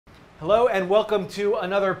Hello and welcome to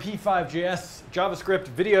another p5.js JavaScript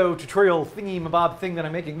video tutorial thingy-mabob thing that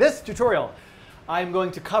I'm making. This tutorial, I'm going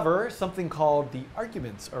to cover something called the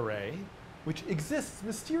arguments array, which exists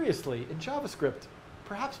mysteriously in JavaScript,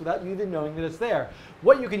 perhaps without you even knowing that it's there.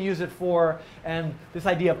 What you can use it for, and this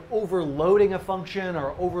idea of overloading a function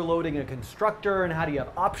or overloading a constructor, and how do you have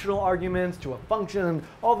optional arguments to a function, and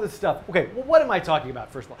all this stuff. Okay, well, what am I talking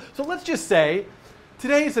about, first of all? So let's just say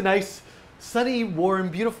today is a nice, sunny, warm,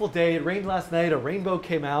 beautiful day. It rained last night, a rainbow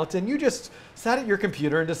came out, and you just sat at your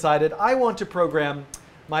computer and decided, I want to program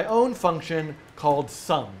my own function called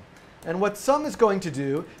sum. And what sum is going to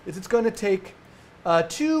do is it's going to take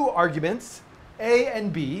two arguments, a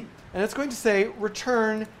and b, and it's going to say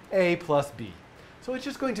return a plus b. So it's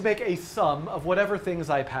just going to make a sum of whatever things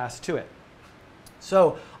I pass to it.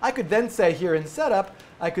 So I could then say here in setup,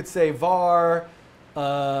 I could say var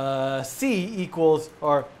c equals,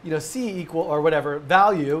 or whatever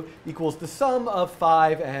value equals the sum of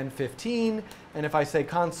 5 and 15. And if I say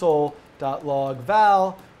console.log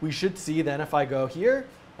val, we should see then, if I go here,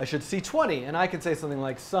 I should see 20. And I can say something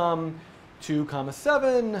like sum 2,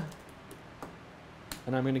 7,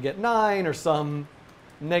 and I'm going to get 9, or sum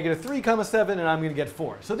negative 3, 7, and I'm going to get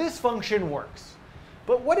 4. So this function works.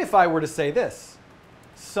 But what if I were to say this?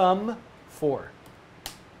 Sum 4.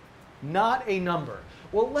 Not a number.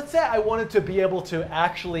 Well, let's say I wanted to be able to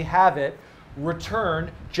actually have it return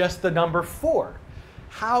just the number 4.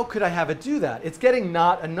 How could I have it do that? It's getting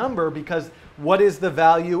not a number because what is the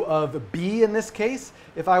value of b in this case?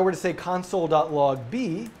 If I were to say console.log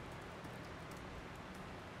b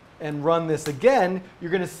and run this again, you're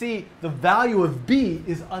going to see the value of b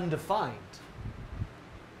is undefined.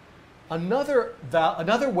 Another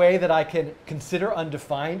way that I can consider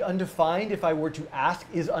undefined, if I were to ask,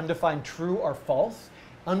 is undefined true or false?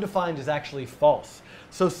 Undefined is actually false.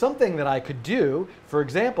 So something that I could do, for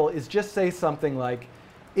example, is just say something like,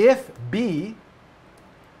 if b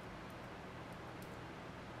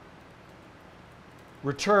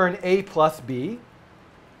return a plus b,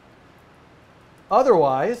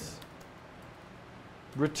 otherwise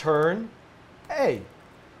return a.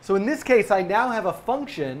 So in this case, I now have a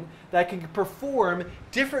function that can perform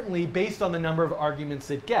differently based on the number of arguments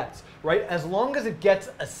it gets, right? As long as it gets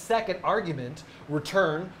a second argument,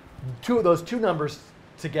 return those two numbers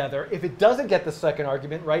together. If it doesn't get the second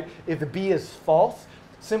argument, right, if the b is false,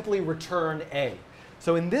 simply return a.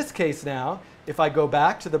 So in this case now, if I go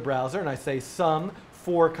back to the browser and I say sum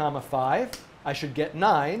 4, 5, I should get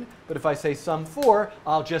 9, but if I say sum 4,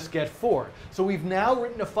 I'll just get 4. So we've now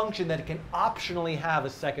written a function that can optionally have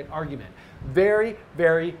a second argument. Very,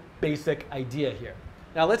 very basic idea here.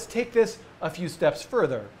 Now let's take this a few steps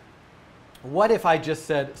further. What if I just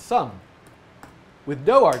said sum with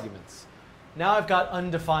no arguments? Now I've got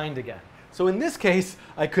undefined again. So in this case,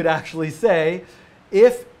 I could actually say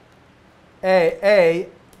if a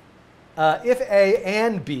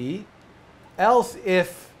and b, else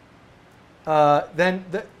if I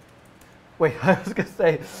was going to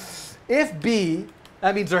say, if b,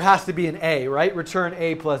 that means there has to be an a, right? Return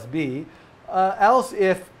a plus b. Else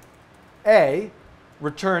if a,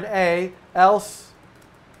 return a, else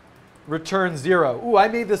return 0. Ooh, I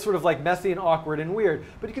made this sort of like messy and awkward and weird,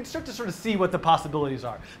 but you can start to sort of see what the possibilities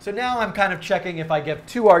are. So now I'm kind of checking if I give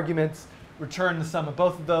 2 arguments, return the sum of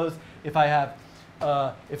both of those. If I have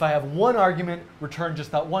one argument, return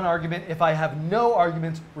just that one argument. If I have no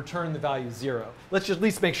arguments, return the value 0. Let's just at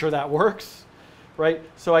least make sure that works, right?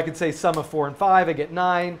 So I could say sum of 4 and 5, I get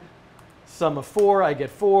 9. Sum of 4, I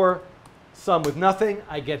get 4. Sum with nothing,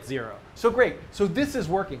 I get 0. So great. So this is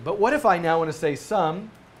working. But what if I now want to say sum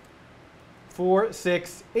 4,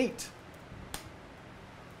 6, 8?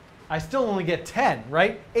 I still only get 10,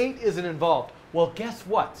 right? 8 isn't involved. Well, guess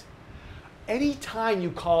what? Anytime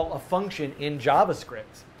you call a function in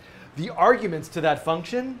JavaScript, the arguments to that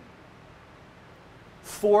function,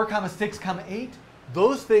 4, 6, 8,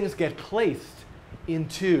 those things get placed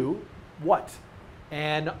into what?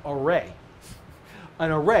 An array. An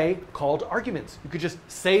array called arguments. You could just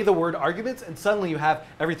say the word arguments and suddenly you have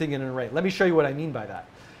everything in an array. Let me show you what I mean by that.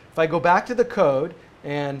 If I go back to the code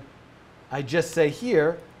and I just say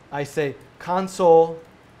here, I say console.log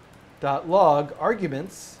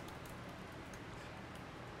arguments,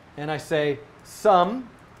 and I say sum,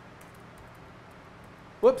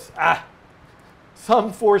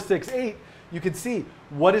 sum 4, 6, 8, you can see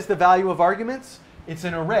what is the value of arguments? It's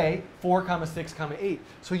an array, 4, 6, 8.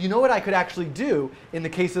 So you know what I could actually do in the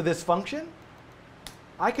case of this function?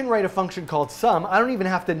 I can write a function called sum. I don't even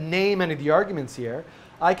have to name any of the arguments here.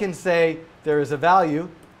 I can say there is a value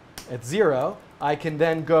at 0. I can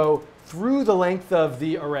then go through the length of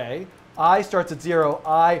the array, I starts at 0,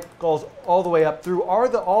 I goes all the way up through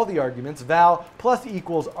all the arguments, val plus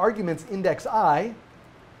equals arguments index I,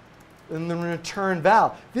 and then return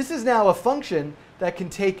val. This is now a function that can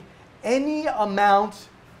take any amount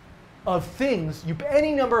of things,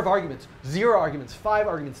 any number of arguments, 0 arguments, 5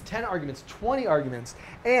 arguments, 10 arguments, 20 arguments,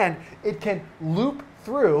 and it can loop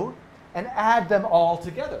through and add them all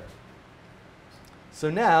together. So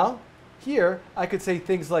now, here, I could say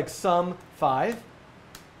things like sum 5,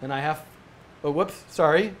 and I have, oh, whoops,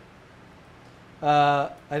 sorry. I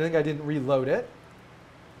think I didn't reload it.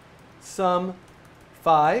 Sum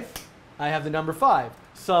 5, I have the number 5.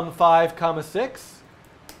 Sum 5, comma 6,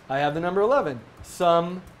 I have the number 11.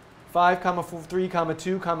 Sum 5, comma 3, comma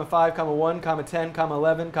 2, comma 5, comma 1, comma 10, comma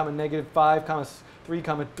 11, comma negative 5, comma 3,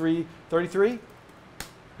 comma 3, 33.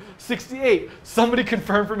 68. Somebody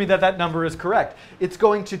confirm for me that that number is correct. It's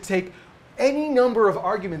going to take any number of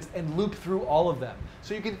arguments and loop through all of them.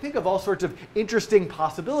 So you can think of all sorts of interesting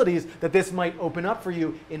possibilities that this might open up for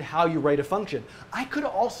you in how you write a function. I could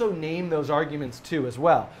also name those arguments too as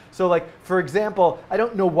well. So like, for example, I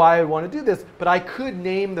don't know why I want to do this, but I could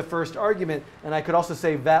name the first argument, and I could also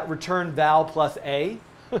say return val plus a.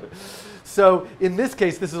 So in this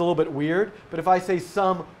case, this is a little bit weird, but if I say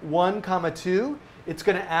sum 1, comma 2, it's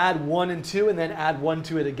going to add 1 and 2 and then add 1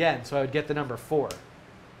 to it again. So I would get the number 4. A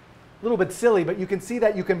little bit silly, but you can see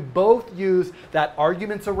that you can both use that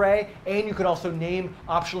arguments array, and you could also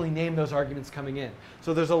optionally name those arguments coming in.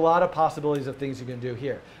 So there's a lot of possibilities of things you can do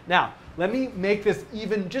here. Now, let me make this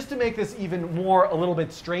even, just to make this even more a little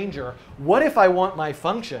bit stranger, what if I want my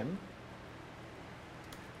function,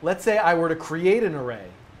 let's say I were to create an array.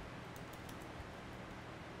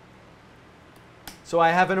 So I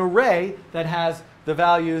have an array that has the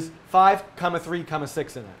values 5, 3,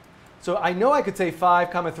 6 in it. So I know I could say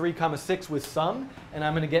 5, 3, 6 with sum, and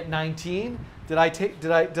I'm going to get 19. Did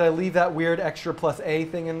I leave that weird extra plus a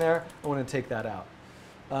thing in there? I want to take that out.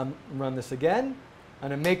 Run this again. I'm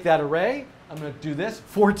going to make that array. I'm going to do this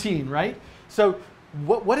 14, right? So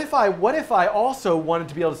what if I also wanted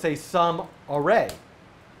to be able to say sum array?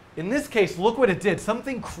 In this case, look what it did.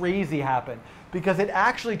 Something crazy happened, because it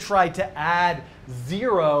actually tried to add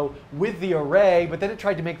 0 with the array, but then it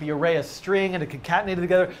tried to make the array a string and it concatenated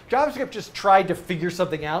together. JavaScript just tried to figure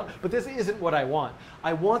something out, but this isn't what I want.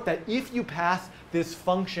 I want that if you pass this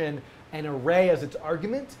function an array as its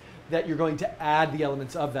argument, that you're going to add the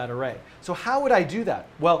elements of that array. So how would I do that?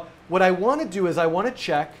 Well, what I want to do is I want to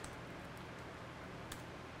check.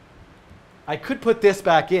 I could put this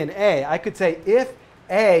back in A. I could say if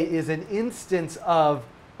A is an instance of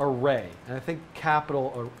array, and I think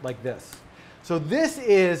capital or like this. So this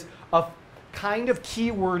is a kind of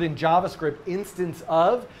keyword in JavaScript, instance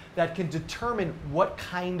of, that can determine what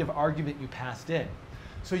kind of argument you passed in.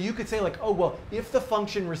 So you could say like, oh, well, if the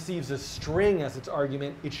function receives a string as its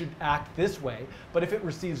argument, it should act this way. But if it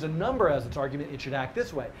receives a number as its argument, it should act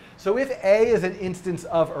this way. So if A is an instance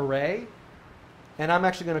of array, and I'm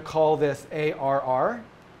actually going to call this ARR,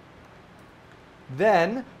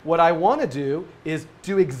 then what I want to do is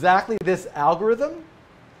do exactly this algorithm,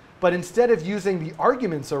 but instead of using the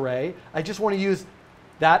arguments array, I just want to use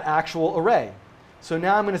that actual array. So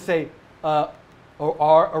now I'm going to say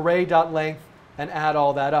array.length and add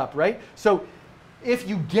all that up, right? So if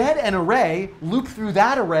you get an array, loop through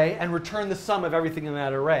that array and return the sum of everything in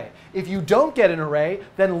that array. If you don't get an array,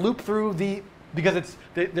 then loop through because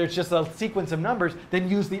there's just a sequence of numbers, then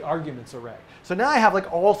use the arguments array. So now I have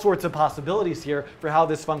like all sorts of possibilities here for how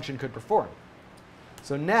this function could perform.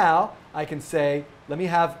 So now I can say, let me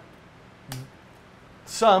have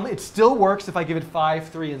sum. It still works if I give it 5,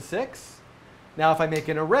 3, and 6. Now if I make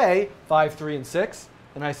an array, 5, 3, and 6,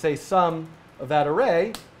 and I say sum of that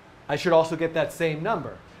array, I should also get that same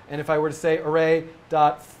number. And if I were to say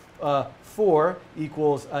array.4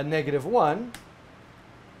 equals -1,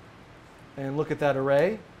 and look at that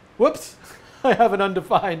array, whoops, I have an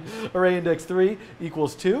undefined array index 3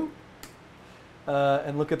 equals 2.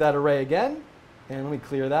 And look at that array again. And let me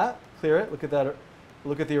clear it. Look at that.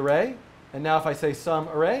 Look at the array. And now if I say sum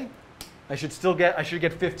array, I should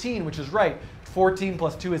get 15, which is right. 14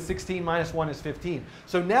 plus 2 is 16, minus 1 is 15.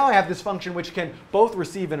 So now I have this function which can both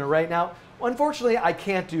receive an array. Now, unfortunately, I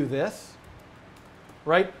can't do this,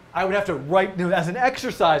 right? I would have to write, as an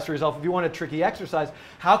exercise for yourself, if you want a tricky exercise,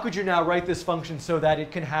 how could you now write this function so that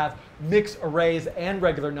it can have mixed arrays and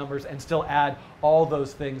regular numbers and still add all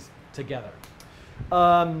those things together?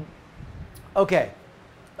 OK.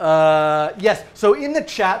 Yes, so in the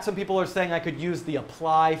chat, some people are saying I could use the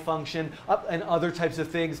apply function and other types of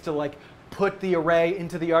things to like put the array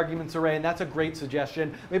into the arguments array, and that's a great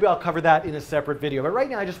suggestion. Maybe I'll cover that in a separate video. But right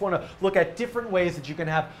now I just want to look at different ways that you can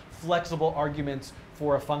have flexible arguments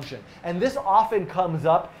for a function. And this often comes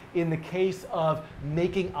up in the case of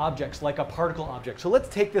making objects, like a particle object. So let's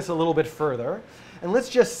take this a little bit further. And let's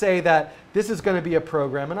just say that this is going to be a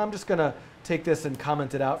program. And I'm just going to take this and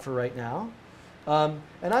comment it out for right now. And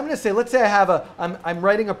I'm going to say, let's say I'm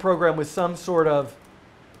writing a program with some sort of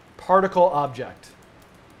particle object.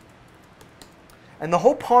 And the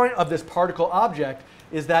whole point of this particle object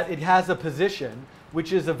is that it has a position,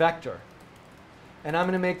 which is a vector. And I'm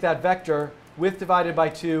going to make that vector width divided by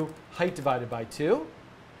 2, height divided by 2.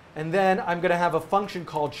 And then I'm going to have a function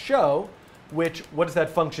called show, which, what does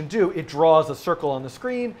that function do? It draws a circle on the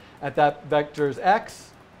screen at that vector's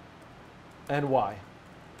x and y.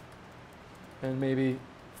 And maybe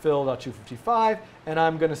fill.255. And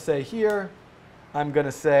I'm going to say here, I'm going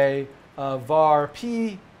to say var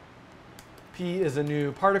p. P is a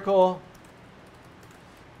new particle.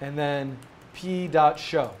 And then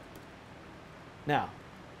p.show. Now,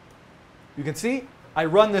 you can see I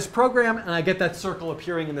run this program and I get that circle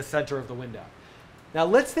appearing in the center of the window. Now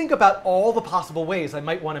let's think about all the possible ways I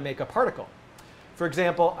might want to make a particle. For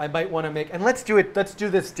example, I might want to make, and let's do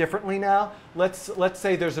this differently now. Let's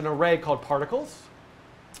say there's an array called particles.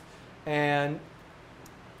 And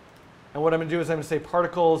what I'm going to do is I'm going to say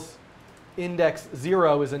particles index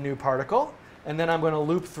 0 is a new particle. And then I'm going to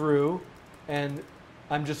loop through and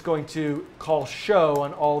I'm just going to call show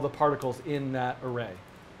on all the particles in that array.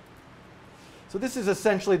 So this is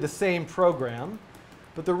essentially the same program.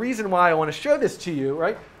 But the reason why I want to show this to you,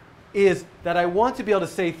 right, is that I want to be able to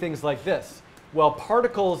say things like this. Well,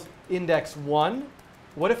 particles index 1,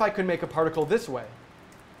 what if I could make a particle this way?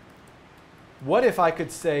 What if I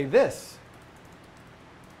could say this?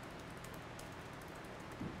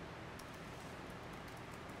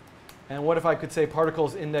 And what if I could say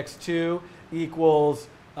particles index 2 equals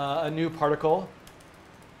a new particle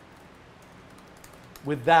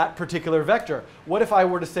with that particular vector? What if I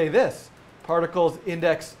were to say this? Particles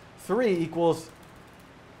index 3 equals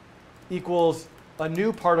a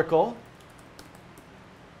new particle.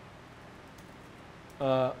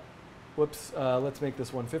 Let's make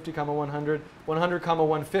this 150, 100, 100,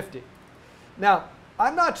 150. Now,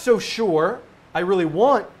 I'm not so sure I really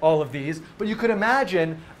want all of these, but you could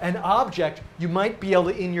imagine an object you might be able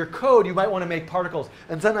to, in your code, you might want to make particles.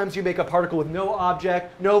 And sometimes you make a particle with no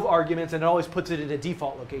object, no arguments, and it always puts it in a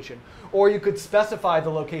default location. Or you could specify the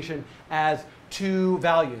location as 2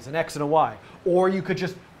 values, an x and a y. Or you could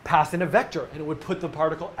just pass in a vector, and it would put the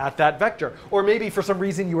particle at that vector. Or maybe for some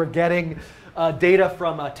reason you were getting data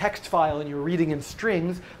from a text file and you're reading in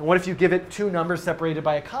strings. And what if you give it 2 numbers separated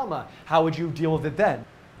by a comma? How would you deal with it then?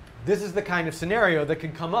 This is the kind of scenario that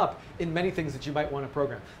can come up in many things that you might want to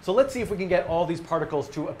program. So let's see if we can get all these particles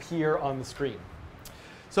to appear on the screen.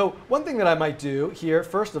 So one thing that I might do here,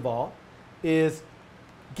 first of all, is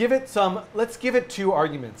let's give it 2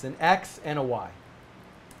 arguments, an x and a y.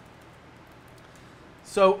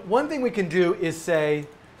 So one thing we can do is say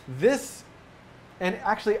this, and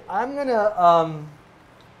actually I'm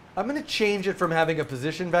gonna change it from having a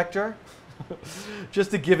position vector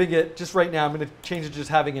just right now, I'm going to change it to just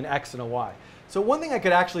having an x and a y. So one thing I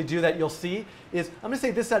could actually do that you'll see is I'm going to say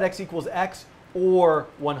this dot x equals x or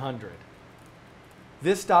 100.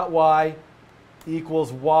 This dot y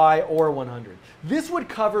equals y or 100. This would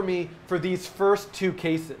cover me for these first 2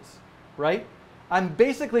 cases, right? I'm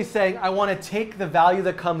basically saying I want to take the value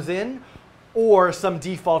that comes in or some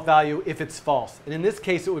default value if it's false. And in this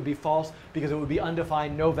case, it would be false because it would be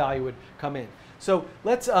undefined. No value would come in. So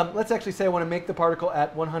let's actually say I want to make the particle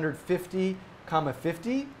at 150,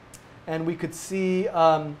 50, and we could see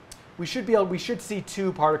we should see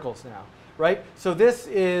 2 particles now, right? So this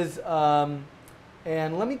is and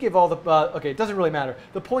let me give all the okay, it doesn't really matter.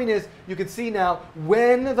 The point is you can see now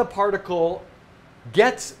when the particle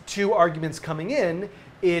gets 2 arguments coming in,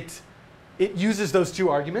 it uses those 2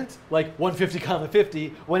 arguments, like 150, 50.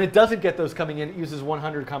 When it doesn't get those coming in, it uses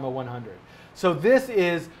 100, 100. So this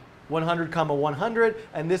is 100, 100,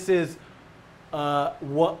 and this is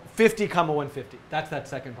 50, 150. That's that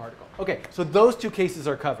second particle. Okay, so those 2 cases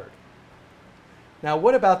are covered. Now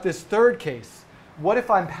what about this third case? What if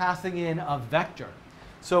I'm passing in a vector?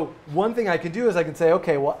 So one thing I can do is I can say,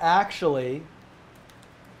 okay, well actually,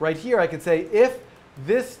 right here I can say if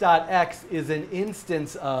this dot x is an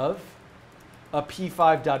instance of a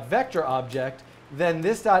p5.vector object, then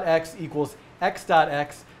this dot x equals x dot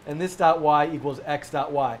x, and this dot y equals x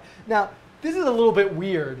dot y. Now, this is a little bit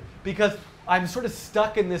weird because I'm sort of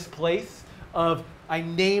stuck in this place of I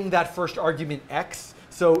named that first argument x,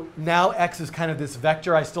 So now x is kind of this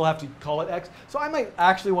vector. I still have to call it x. So I might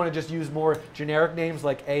actually want to just use more generic names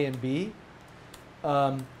like a and b.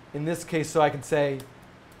 In this case, so I can say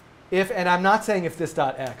if, and I'm not saying if this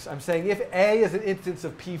dot x. I'm saying if a is an instance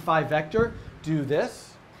of p5 vector, do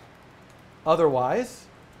this. Otherwise,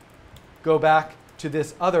 go back to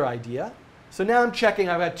this other idea. So now I'm checking.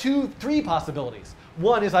 I've got three possibilities.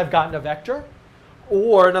 One is I've gotten a vector,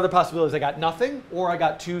 or another possibility is I got nothing, or I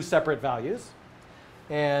got two separate values.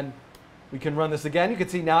 And we can run this again. You can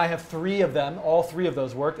see now I have three of them. All three of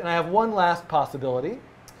those worked. And I have one last possibility,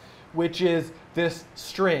 which is this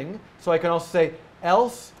string. So I can also say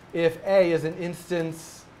else if a is an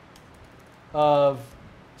instance of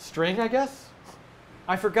string, I guess.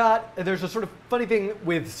 I forgot. There's a sort of funny thing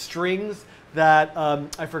with strings that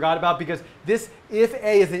I forgot about, because this if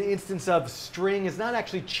a is an instance of string is not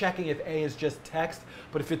actually checking if a is just text,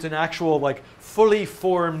 but if it's an actual like fully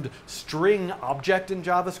formed string object in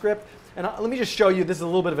JavaScript. And let me just show you, this is a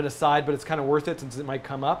little bit of an aside, but it's kind of worth it since it might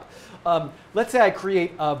come up. Let's say I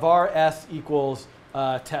create var s equals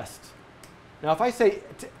test. Now if I say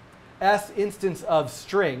s instance of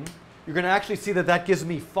string, you're going to actually see that that gives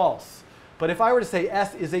me false. But if I were to say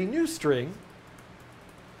s is a new string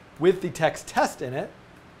with the text test in it,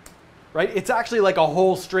 right? It's actually like a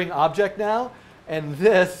whole string object now, and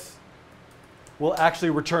this will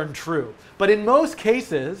actually return true. But in most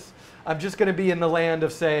cases, I'm just going to be in the land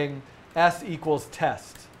of saying s equals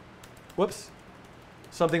test. Whoops.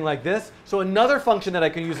 Something like this. So another function that I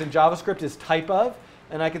can use in JavaScript is type of,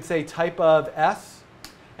 and I can say type of s,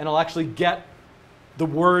 and I'll actually get the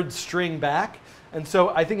word string back. And so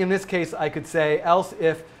I think in this case I could say else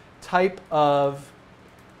if type of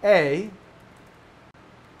a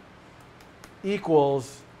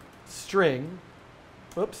equals string,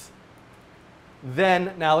 whoops,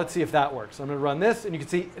 then now let's see if that works. I'm going to run this, and you can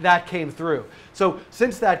see that came through. So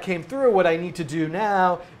since that came through, what I need to do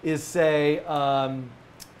now is say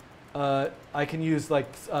I can use like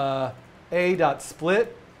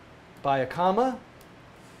a.split by a comma,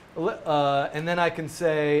 and then I can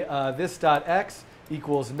say this dot x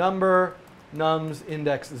equals number, nums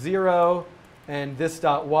index 0, and this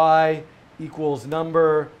dot y equals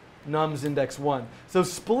number, nums index 1. So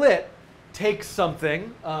split takes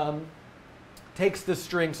something, takes the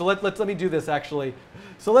string. So let me do this actually.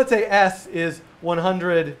 So let's say s is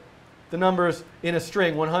 100, the numbers in a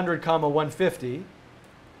string, 100 comma 150.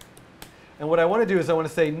 And what I want to do is I want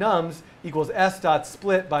to say nums equals s dot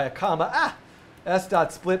split by a comma. S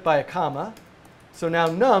dot split by a comma. So now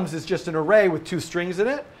nums is just an array with two strings in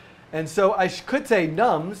it. And so I could say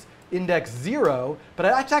nums index 0, but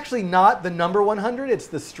that's actually not the number 100, it's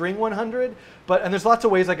the string 100. And there's lots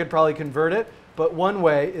of ways I could probably convert it, but one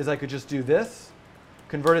way is I could just do this,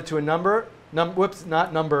 convert it to a number, whoops,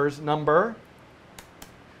 not numbers, number.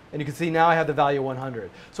 And you can see now I have the value 100.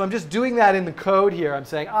 So I'm just doing that in the code here. I'm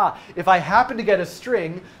saying, if I happen to get a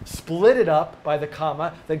string, split it up by the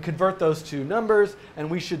comma, then convert those two numbers, and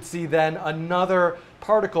we should see then another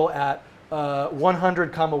particle at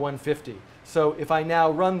 100 comma 150. So if I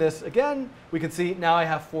now run this again, we can see now I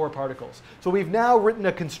have 4 particles. So we've now written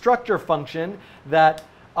a constructor function that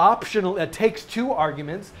takes 2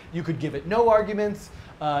 arguments. You could give it no arguments.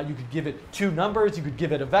 You could give it 2 numbers. You could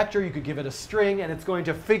give it a vector. You could give it a string. And it's going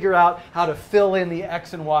to figure out how to fill in the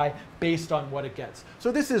x and y based on what it gets.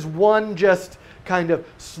 So this is one just kind of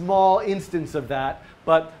small instance of that.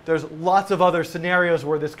 But there's lots of other scenarios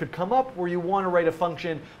where this could come up, where you want to write a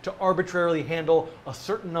function to arbitrarily handle a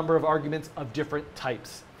certain number of arguments of different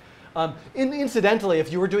types. Incidentally,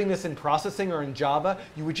 if you were doing this in processing or in Java,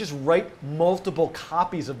 you would just write multiple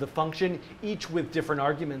copies of the function, each with different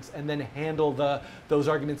arguments, and then handle those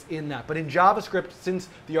arguments in that. But in JavaScript, since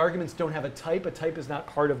the arguments don't have a type is not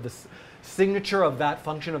part of the signature of that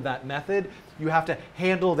function, of that method, you have to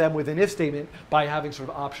handle them with an if statement by having sort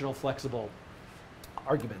of optional flexible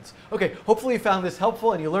arguments. Okay, hopefully you found this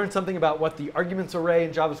helpful and you learned something about what the arguments array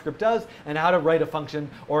in JavaScript does and how to write a function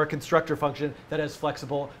or a constructor function that has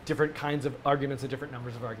flexible different kinds of arguments and different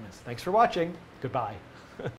numbers of arguments. Thanks for watching. Goodbye.